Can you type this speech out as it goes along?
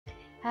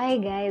Hi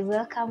guys,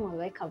 welcome or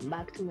welcome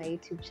back to my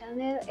YouTube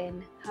channel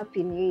and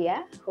Happy New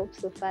Year. Hope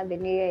so far the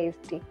new year is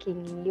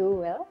taking you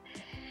well.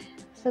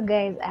 So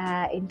guys,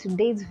 in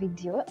today's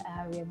video,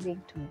 we are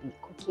going to be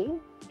cooking.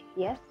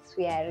 Yes,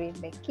 we are in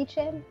the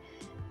kitchen.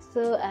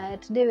 So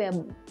today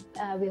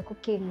we are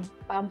cooking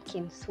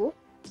pumpkin soup.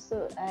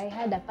 So I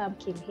had a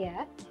pumpkin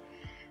here,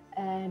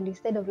 and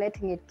instead of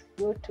letting it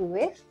go to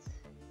waste,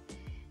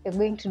 we're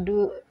going to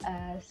do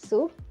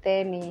soup.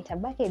 Then in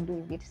tabake do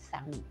with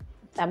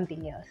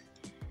something else.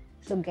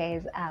 So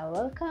guys,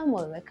 welcome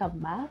or welcome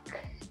back,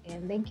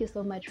 and thank you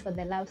so much for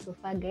the love so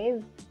far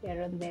guys. We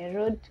are on the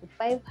road to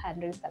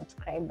 500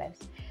 subscribers.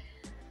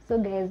 So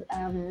guys,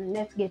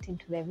 let's get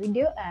into the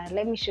video.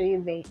 Let me show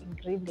you the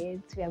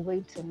ingredients we are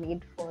going to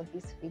need for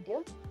this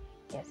video.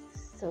 Yes,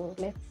 so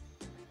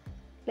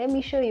let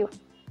me show you.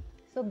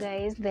 So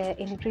guys, the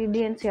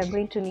ingredients we are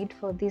going to need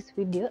for this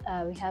video,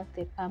 we have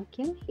the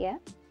pumpkin here,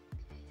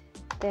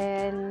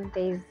 then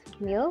there is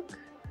milk.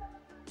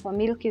 For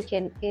milk, you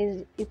can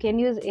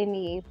use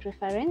any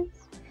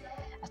preference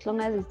as long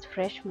as it's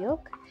fresh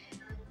milk.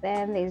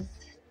 Then there's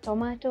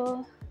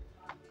tomato,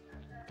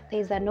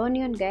 there's an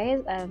onion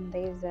guys, and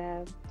there's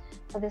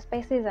for the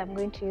spices I'm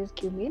going to use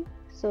cumin,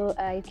 so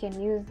you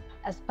can use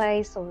a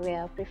spice of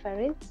your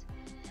preference.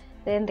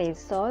 Then there's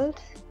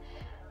salt,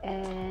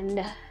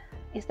 and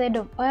instead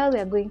of oil we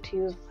are going to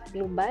use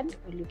blueband,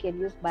 or you can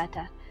use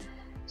butter.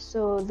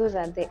 So those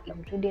are the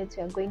ingredients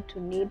we are going to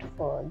need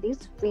for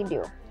this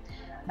video.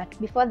 But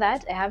before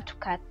that, I have to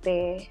cut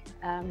the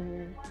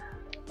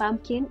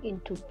pumpkin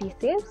into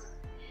pieces.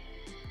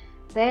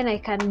 Then I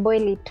can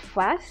boil it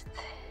first.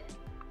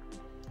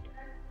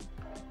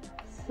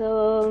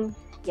 So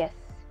yes.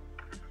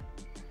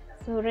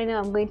 So right now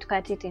I'm going to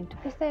cut it into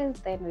pieces,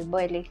 then we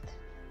boil it.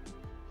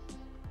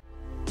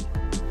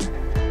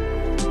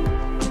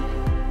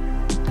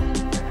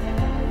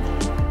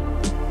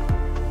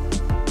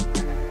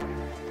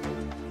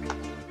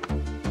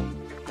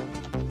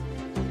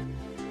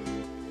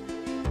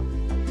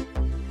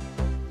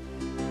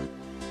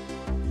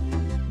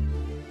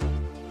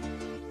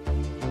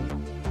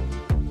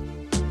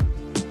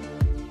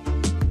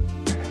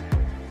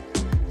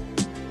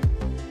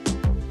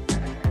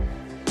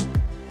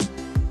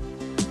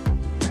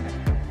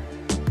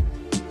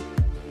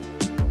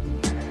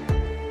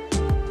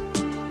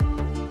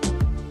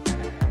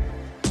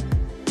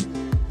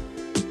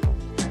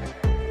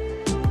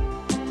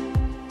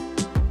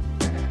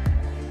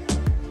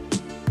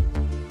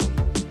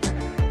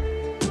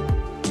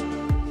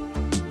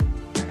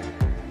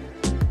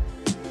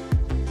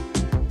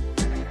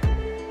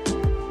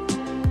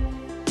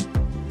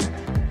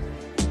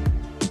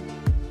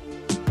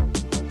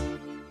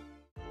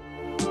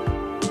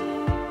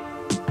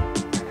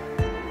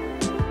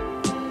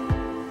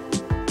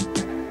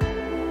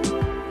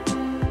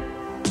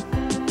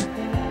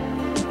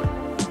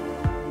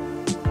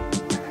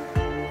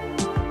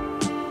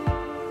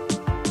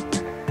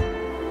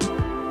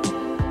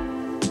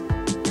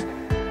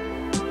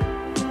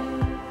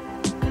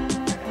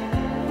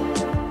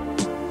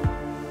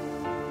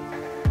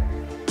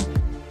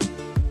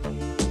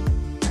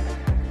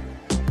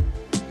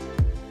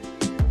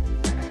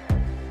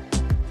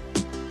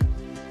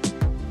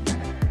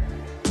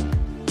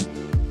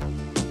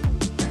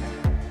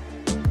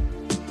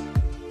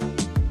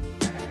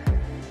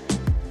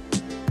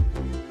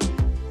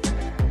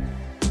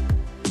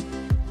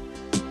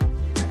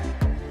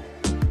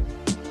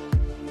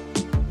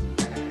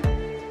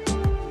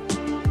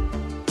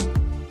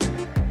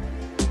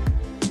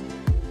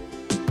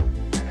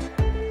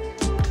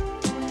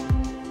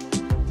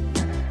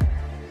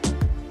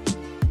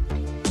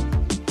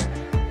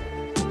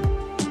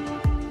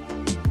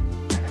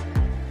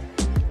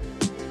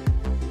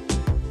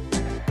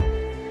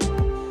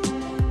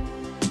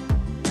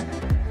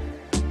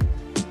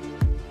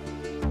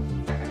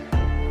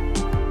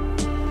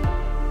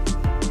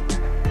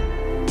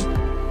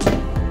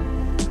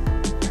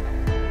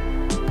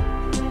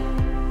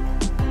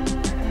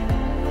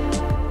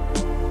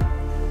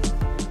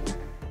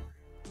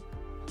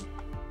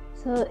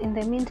 So in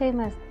the meantime,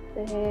 as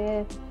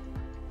the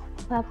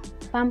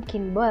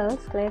pumpkin boils,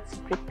 let's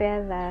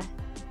prepare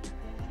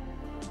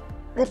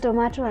the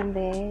tomato and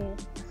the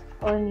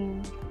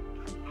onion.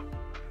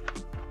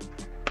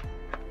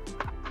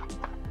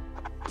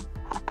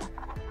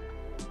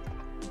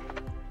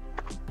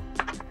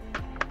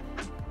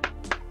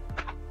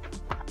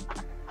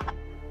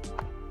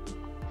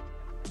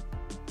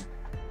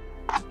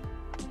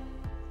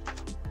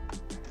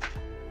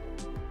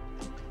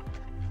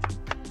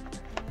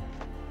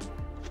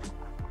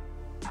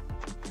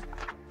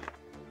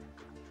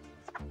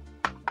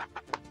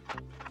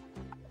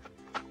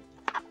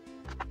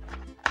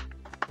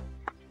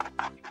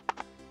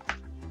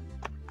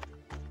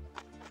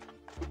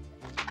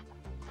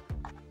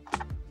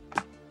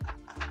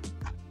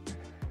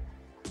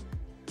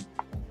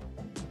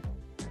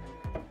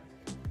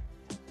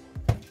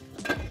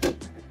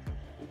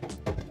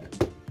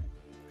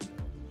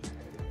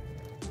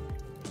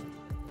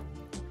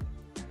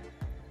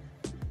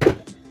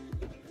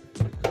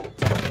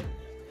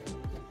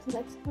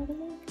 Let's put it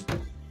in.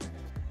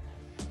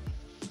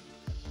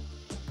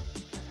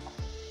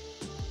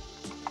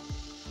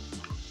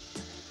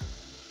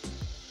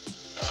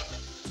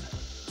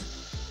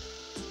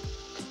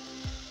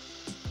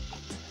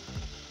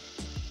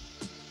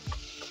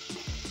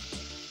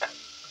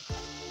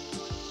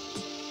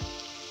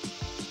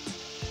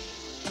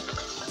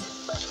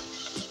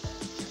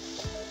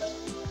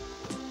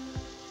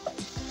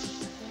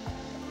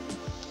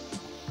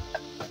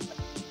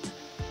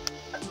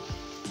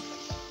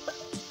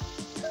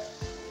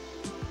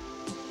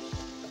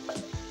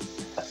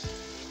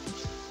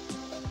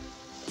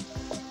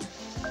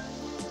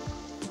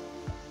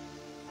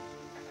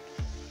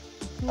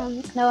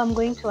 Now I'm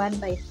going to add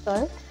my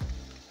salt,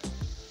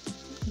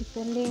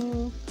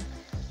 depending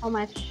how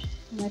much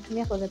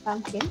unatumia for the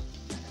pumpkin.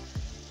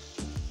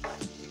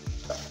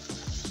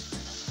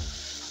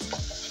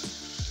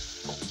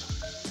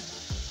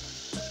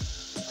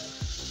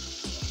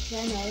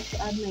 Then I also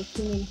add my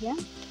cumin here.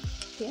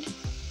 Okay.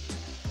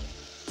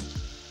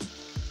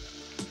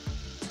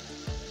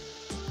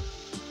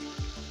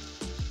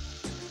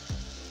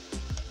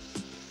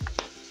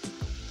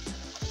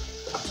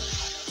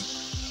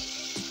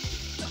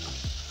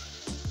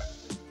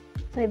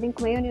 So I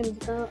think my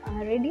onions are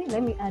ready.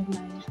 Let me add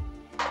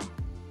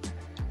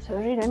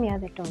let me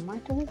add the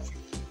tomatoes.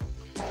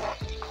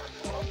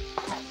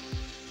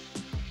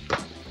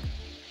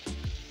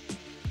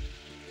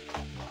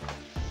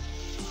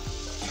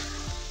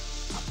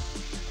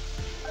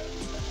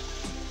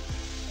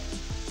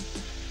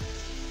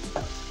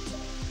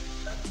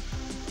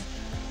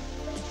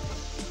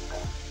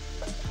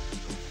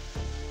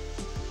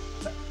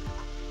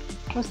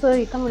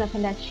 Also, kama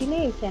unapenda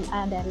chili, you can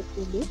add a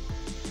little bit.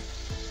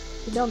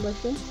 Kidogo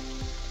tu.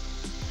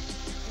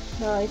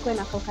 So ikuwe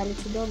na kokali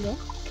kidogo.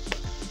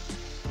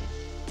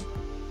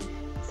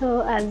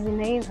 So as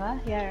inaiva,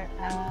 here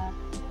are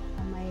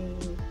my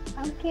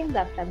pumpkins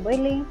after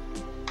boiling.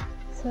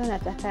 So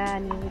nataka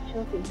ni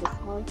chop into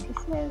small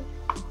pieces.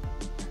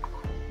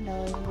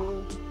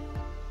 Ndio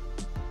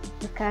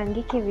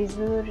zikaangike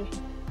vizuri.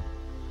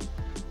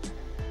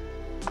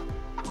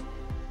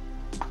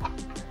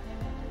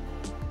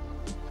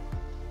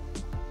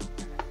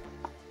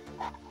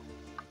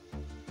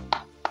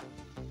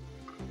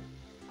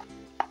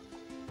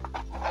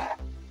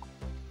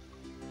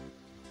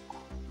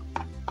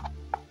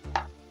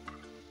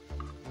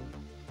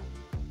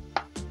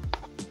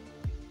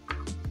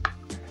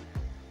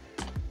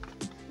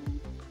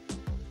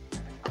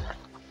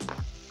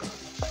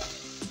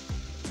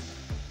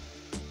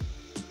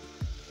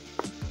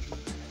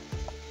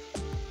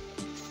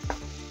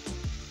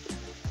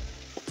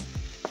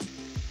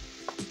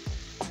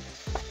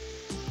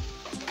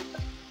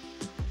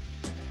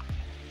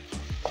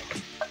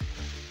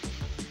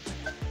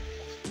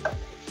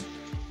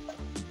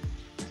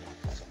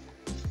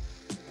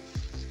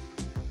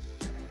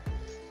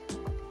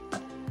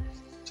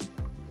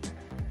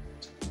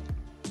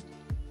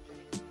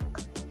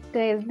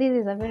 Guys, this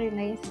is a very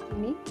nice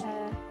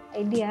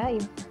idea.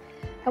 If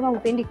kama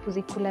upendi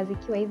kuzikula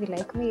zikiwa hivi,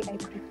 like me, I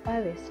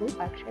prefer the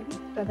soup actually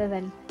rather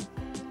than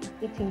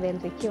eating them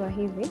zikiwa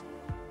hivi.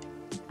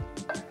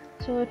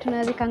 So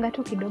tunazikanga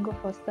tu kidogo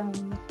for some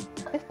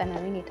less than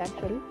a minute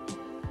actually.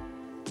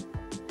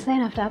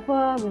 Then after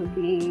hapo we'll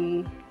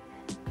be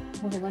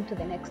moving on to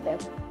the next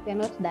step. We are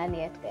not done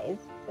yet, guys.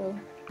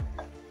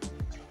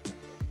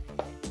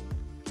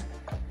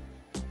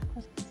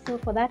 So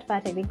for that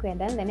part, I think we're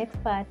done. The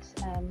next part,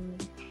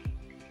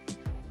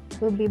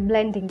 we'll be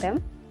blending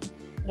them.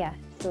 Yeah,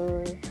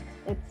 so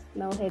let's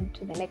now head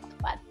to the next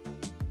part.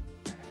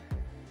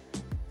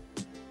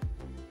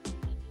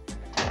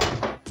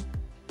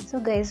 So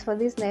guys, for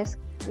this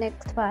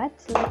next part,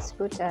 let's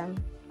put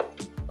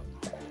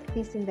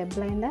this in the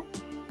blender.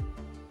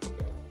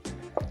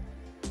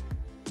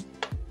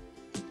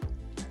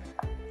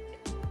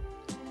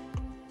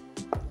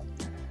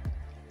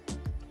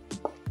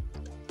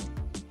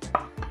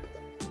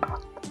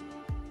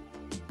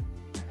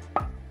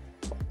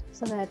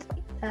 So that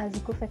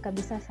zikufe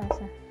kabisa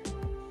sasa.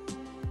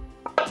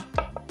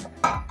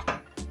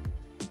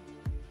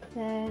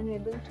 Then we're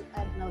going to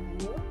add now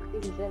the milk.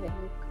 This is where the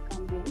milk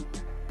comes in.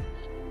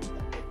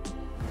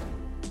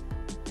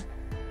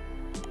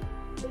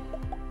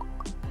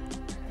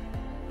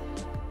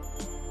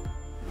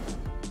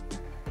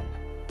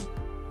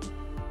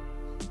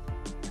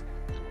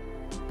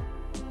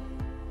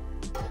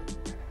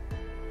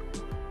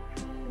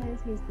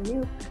 Here's the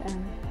milk,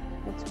 and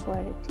let's pour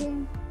it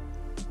in.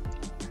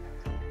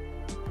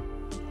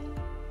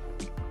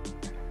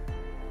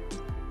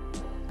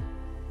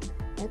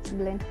 Let's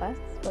blend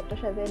first.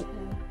 Potosha, then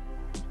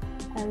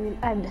I will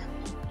add.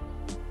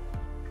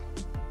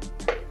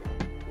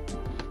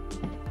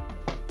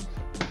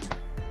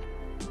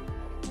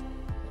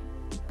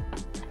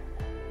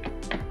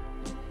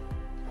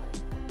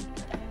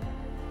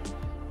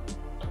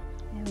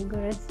 There we go.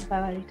 Let's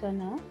power it on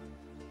now.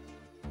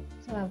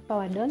 So I've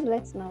powered on.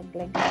 Let's now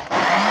blend.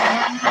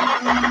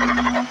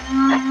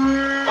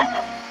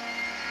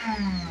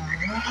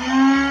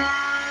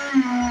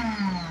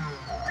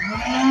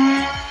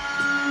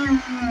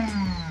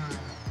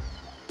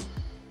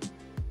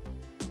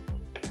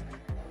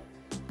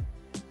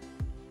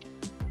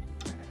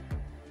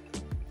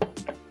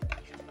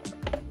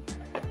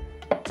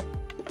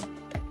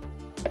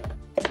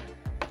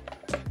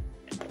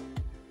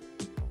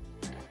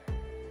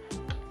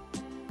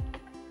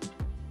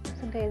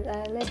 guys,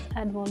 let's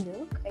add more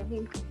milk. I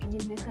think you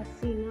can make a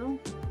see now.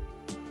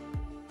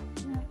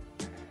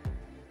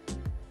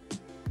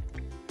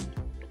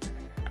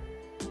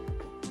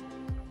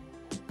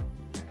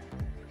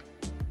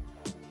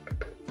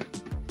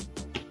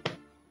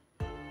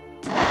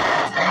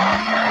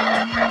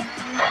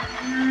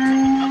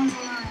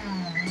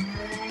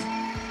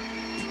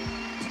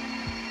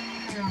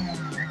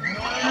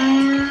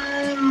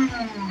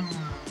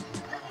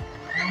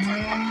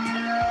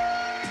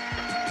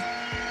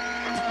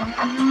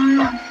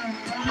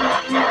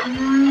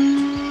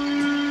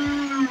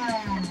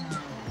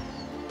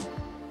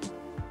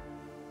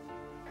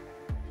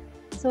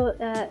 So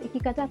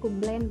ikikataa ku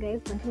blend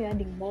guys, continue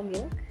adding more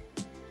milk.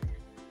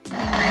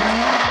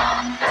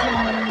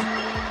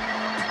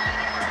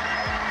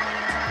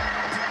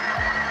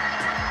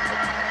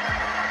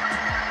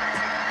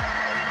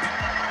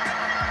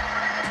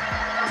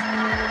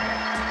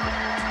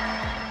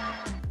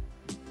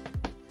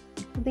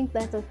 I think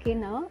that's okay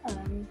now.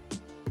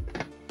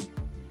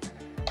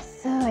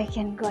 So I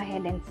can go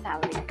ahead and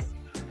serve it.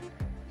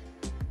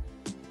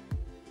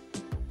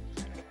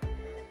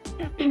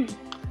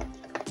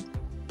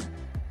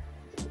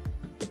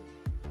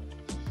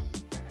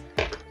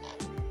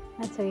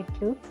 That's how it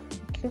looks.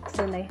 It looks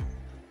so nice.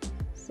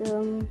 So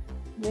I'm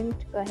going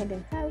to go ahead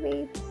and serve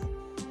it.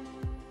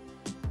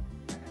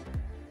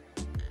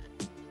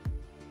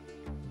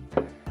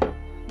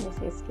 This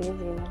is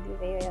crazy.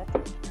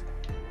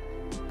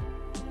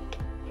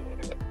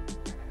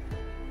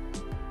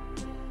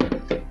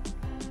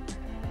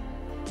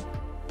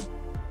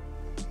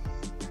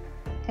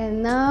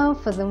 And now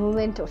for the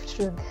moment of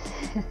truth.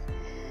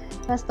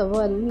 First of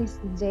all, Miss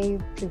J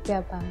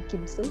prepare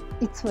pumpkin soup.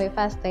 It's my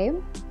first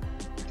time.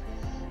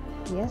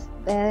 Yes,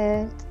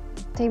 the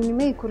time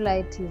nimeikula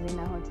it is in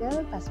a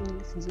hotel.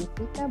 Personally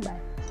sijipika, but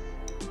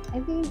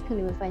I think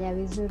nimefanya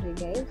vizuri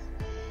guys.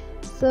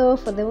 So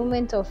for the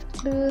moment of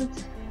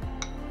truth,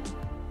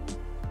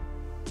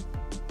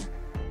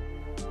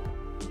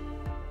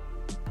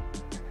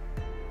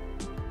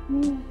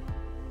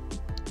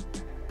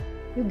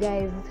 you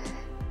guys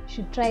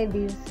should try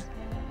this.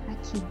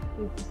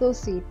 It's so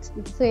sweet.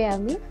 It's so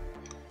yummy.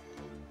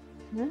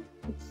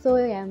 It's so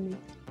yummy.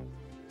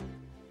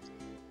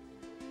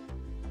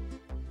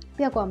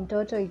 Pia kwa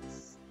mtoto,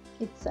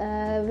 it's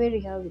very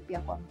healthy pia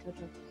kwa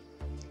mtoto.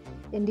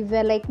 And if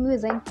you're like me,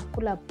 weza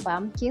kula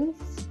pumpkins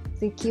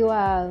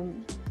zikiwa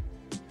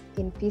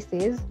in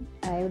pieces,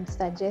 I would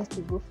suggest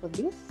you go for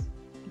this.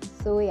 It's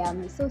so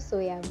yummy, so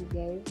yummy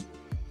guys.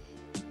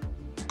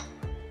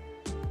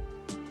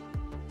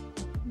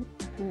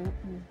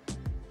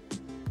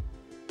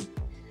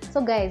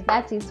 So guys,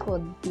 that's it for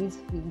this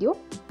video.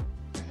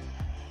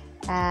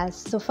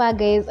 So far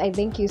guys, I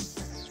thank you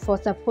for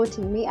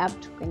supporting me up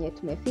to kwenye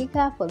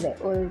tumefika for the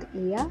old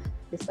year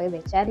despite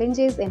the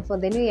challenges, and for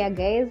the new year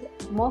guys,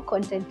 more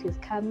content is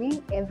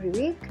coming every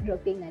week,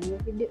 dropping a new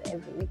video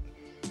every week.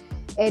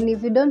 And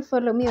if you don't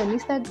follow me on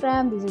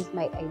Instagram, this is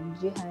my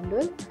IG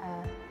handle,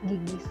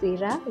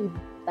 ngigisira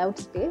without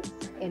space,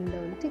 and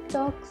on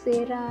TikTok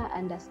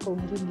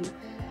Sira_Ngigi.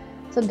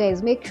 So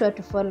guys, make sure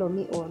to follow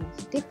me on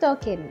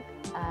TikTok and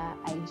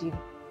IG.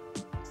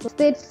 So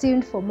stay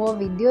tuned for more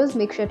videos.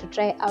 Make sure to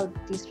try out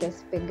this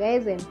recipe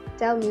guys and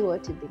tell me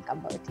what you think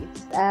about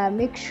it.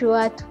 Make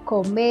sure to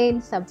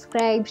comment,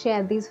 subscribe,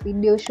 share this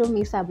video, show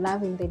me some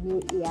love in the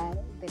new year.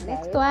 The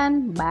next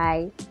one,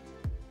 bye.